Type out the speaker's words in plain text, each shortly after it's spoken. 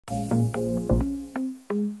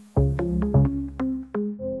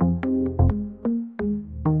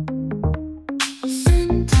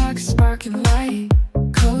Syntax sparking light,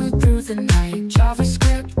 code through the night.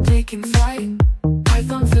 JavaScript taking flight,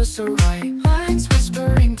 Python feels so right. Lines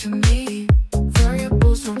whispering to me,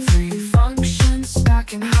 variables run free, functions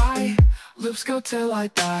stacking high, loops go till I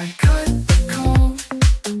die. Cut the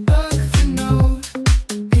code, bug the node,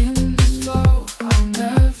 in this flow I'll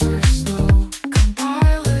never slow.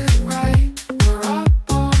 Compile it right, we're up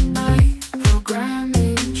all night,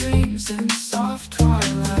 programming dreams in soft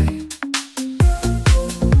twilight.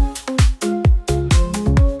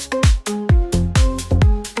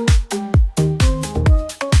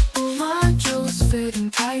 Modules fitting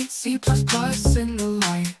tight, C++ in the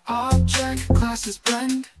light. Object classes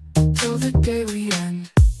blend till the day we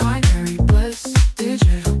end. Binary bliss,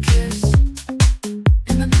 digital kiss,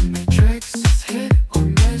 in the matrix, it's hit or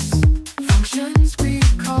miss. Functions we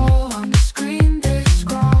call, on the screen they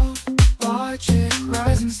scroll. Logic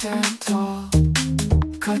rise and stand tall.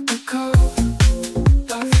 Cut the code,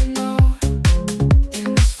 dark the node,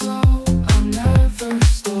 in this flow I'll never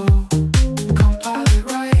slow. Compile it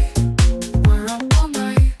right, we're up all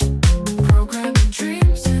night, programming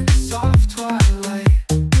dreams in soft twilight.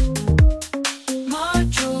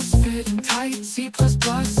 Modules fitting tight, C++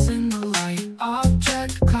 in the light.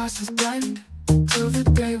 Object classes blend till the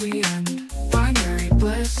day we end. Binary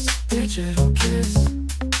bliss, digital kiss,